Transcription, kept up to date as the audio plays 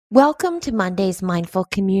Welcome to Monday's Mindful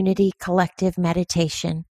Community Collective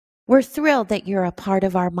Meditation. We're thrilled that you're a part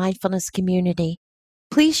of our mindfulness community.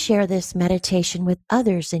 Please share this meditation with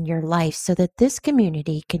others in your life so that this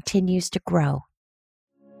community continues to grow.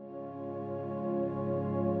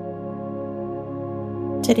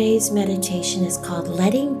 Today's meditation is called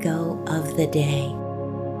Letting Go of the Day.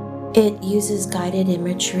 It uses guided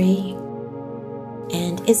imagery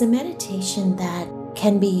and is a meditation that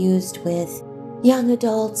can be used with young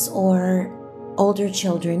adults or older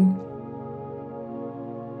children.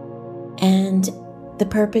 And the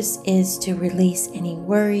purpose is to release any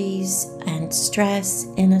worries and stress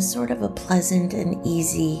in a sort of a pleasant and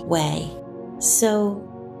easy way.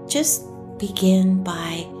 So just begin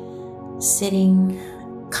by sitting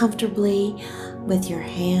comfortably with your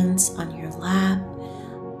hands on your lap,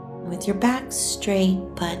 with your back straight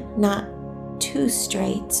but not too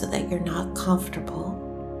straight so that you're not comfortable.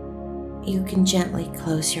 You can gently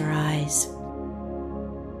close your eyes.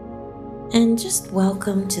 And just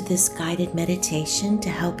welcome to this guided meditation to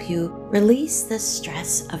help you release the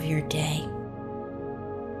stress of your day.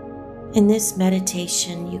 In this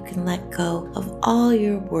meditation, you can let go of all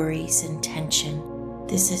your worries and tension.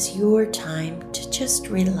 This is your time to just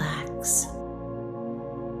relax.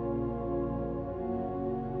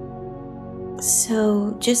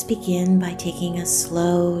 So just begin by taking a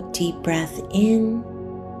slow, deep breath in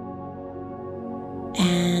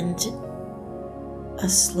and a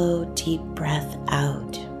slow, deep breath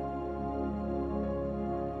out.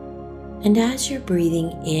 And as you're breathing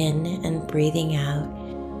in and breathing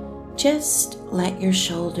out, just let your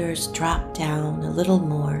shoulders drop down a little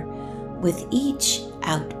more with each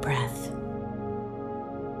out breath.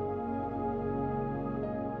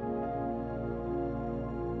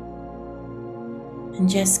 And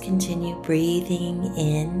just continue breathing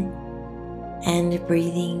in and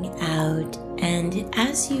breathing out. And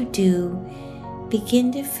as you do,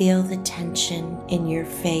 begin to feel the tension in your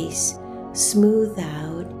face smooth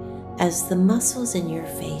out as the muscles in your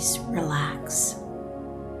face relax.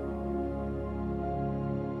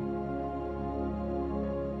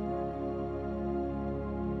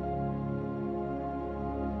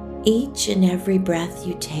 Each and every breath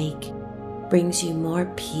you take brings you more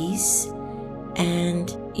peace,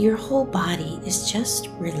 and your whole body is just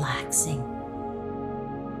relaxing.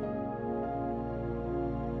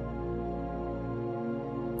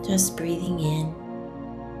 Just breathing in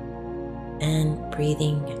and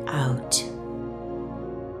breathing out.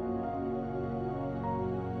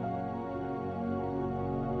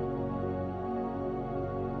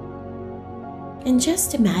 And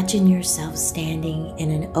just imagine yourself standing in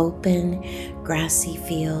an open, grassy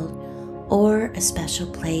field or a special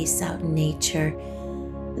place out in nature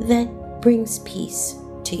that brings peace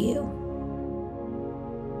to you.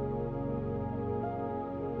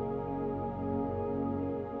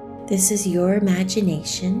 This is your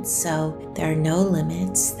imagination, so there are no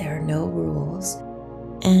limits, there are no rules,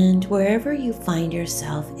 and wherever you find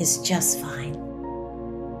yourself is just fine.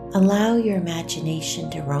 Allow your imagination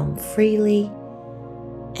to roam freely,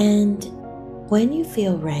 and when you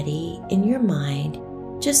feel ready in your mind,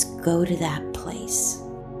 just go to that place.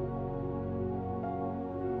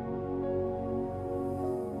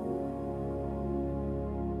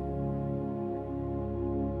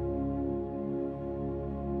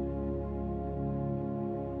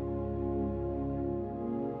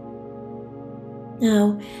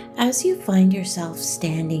 Now, as you find yourself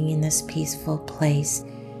standing in this peaceful place,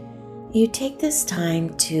 you take this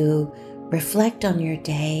time to reflect on your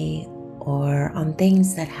day or on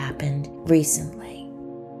things that happened recently.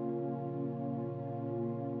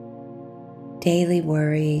 Daily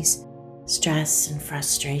worries, stress, and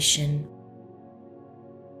frustration.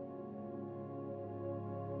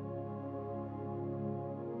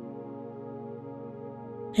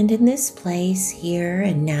 And in this place, here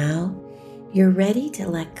and now, you're ready to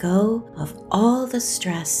let go of all the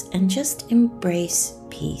stress and just embrace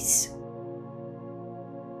peace.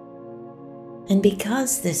 And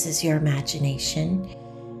because this is your imagination,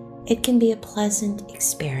 it can be a pleasant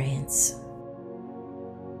experience.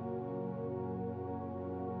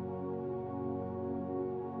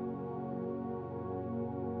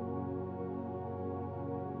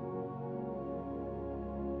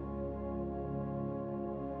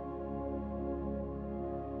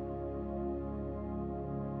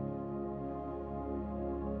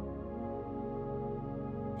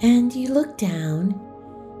 And you look down,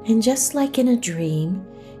 and just like in a dream,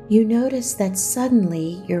 you notice that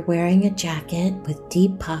suddenly you're wearing a jacket with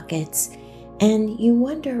deep pockets, and you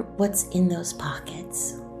wonder what's in those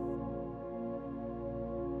pockets.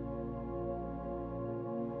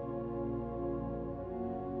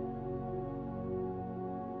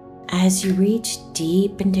 As you reach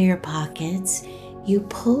deep into your pockets, you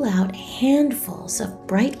pull out handfuls of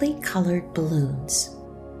brightly colored balloons.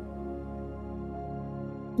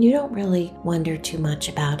 You don't really wonder too much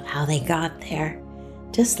about how they got there,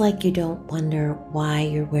 just like you don't wonder why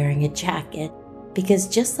you're wearing a jacket, because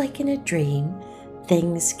just like in a dream,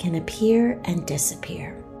 things can appear and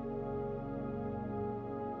disappear.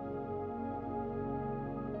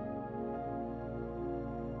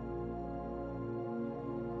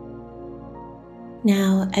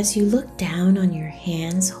 Now, as you look down on your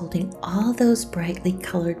hands holding all those brightly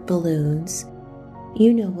colored balloons,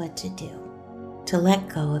 you know what to do to let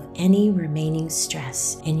go of any remaining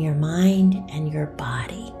stress in your mind and your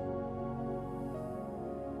body.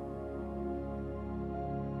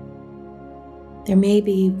 There may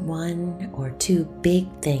be one or two big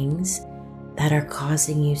things that are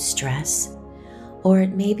causing you stress, or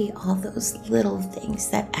it may be all those little things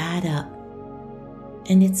that add up.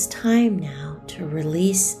 And it's time now to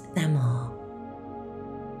release them all.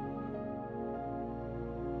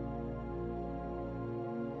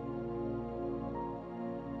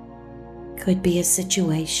 Could be a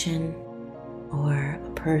situation or a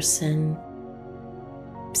person,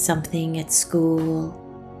 something at school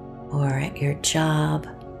or at your job.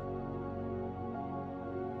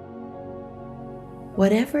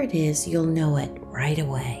 Whatever it is, you'll know it right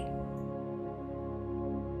away.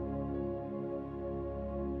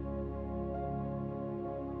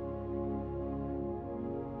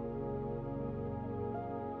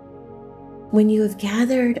 When you have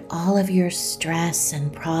gathered all of your stress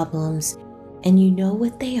and problems and you know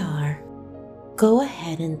what they are, go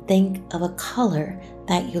ahead and think of a color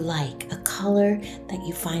that you like, a color that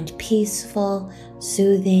you find peaceful,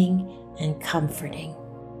 soothing, and comforting.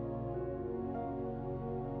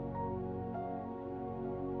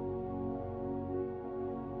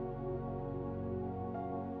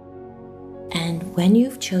 And when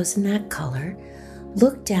you've chosen that color,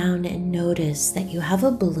 look down and notice that you have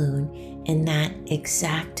a balloon in that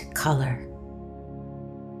exact color.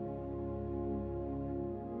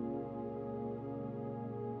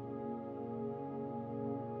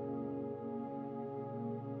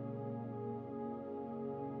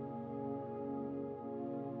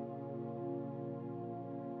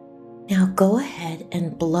 Now go ahead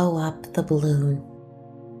and blow up the balloon.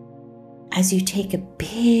 As you take a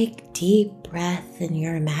big, deep breath in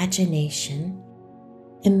your imagination,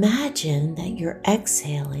 imagine that you're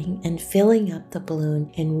exhaling and filling up the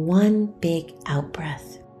balloon in one big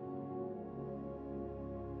out-breath.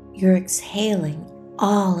 You're exhaling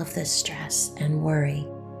all of the stress and worry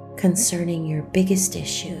concerning your biggest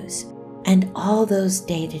issues and all those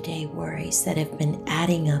day-to-day worries that have been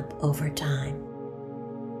adding up over time.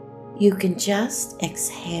 You can just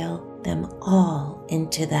exhale them all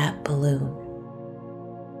into that balloon.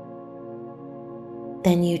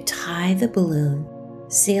 Then you tie the balloon,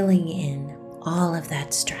 sealing in all of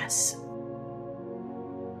that stress.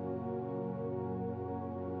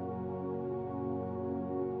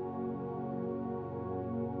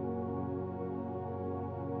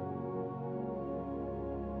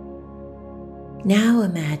 Now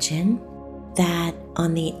imagine that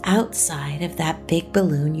on the outside of that big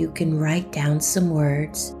balloon, you can write down some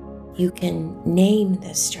words. You can name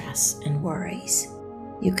the stress and worries.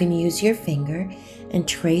 You can use your finger and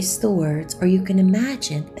trace the words, or you can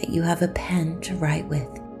imagine that you have a pen to write with.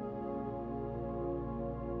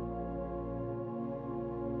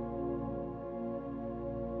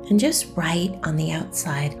 And just write on the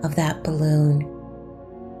outside of that balloon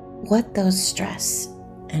what those stress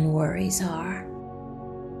and worries are.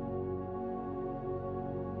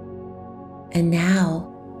 And now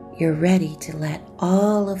you're ready to let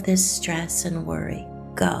all of this stress and worry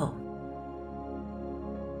go.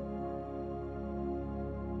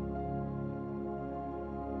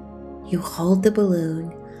 You hold the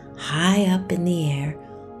balloon high up in the air,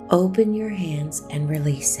 open your hands and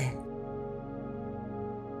release it.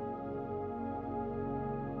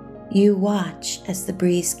 You watch as the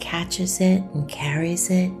breeze catches it and carries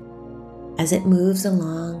it as it moves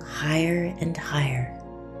along higher and higher.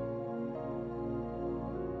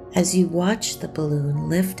 As you watch the balloon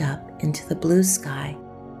lift up into the blue sky,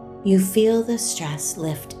 you feel the stress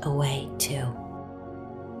lift away too.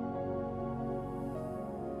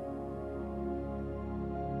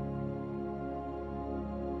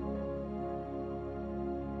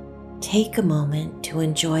 Take a moment to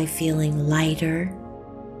enjoy feeling lighter,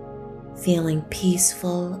 feeling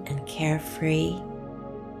peaceful and carefree.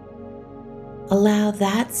 Allow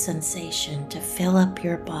that sensation to fill up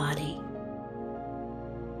your body.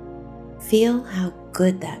 Feel how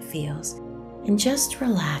good that feels and just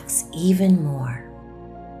relax even more.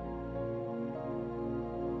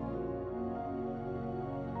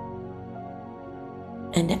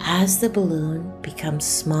 as the balloon becomes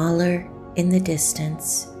smaller in the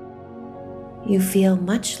distance, you feel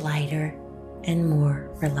much lighter and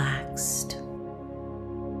more relaxed.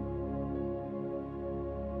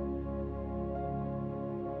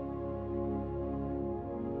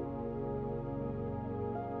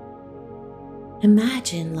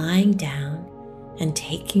 Imagine lying down and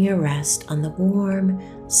taking a rest on the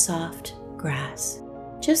warm, soft grass,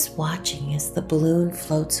 just watching as the balloon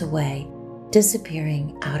floats away,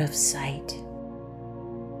 disappearing out of sight.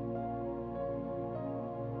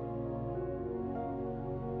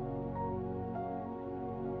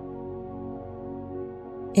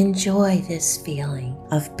 Enjoy this feeling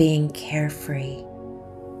of being carefree,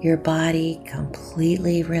 your body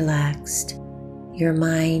completely relaxed, your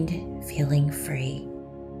mind feeling free.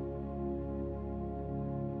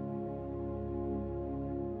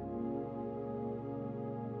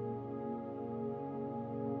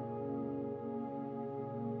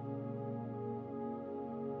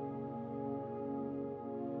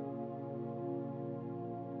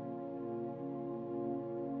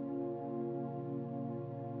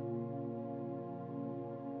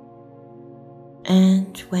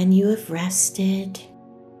 And when you have rested,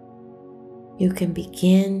 you can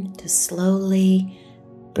begin to slowly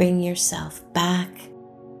bring yourself back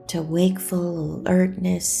to wakeful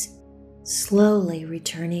alertness, slowly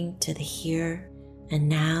returning to the here and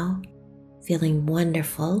now, feeling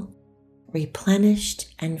wonderful,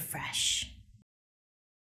 replenished, and fresh.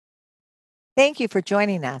 Thank you for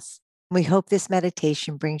joining us. We hope this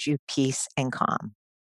meditation brings you peace and calm.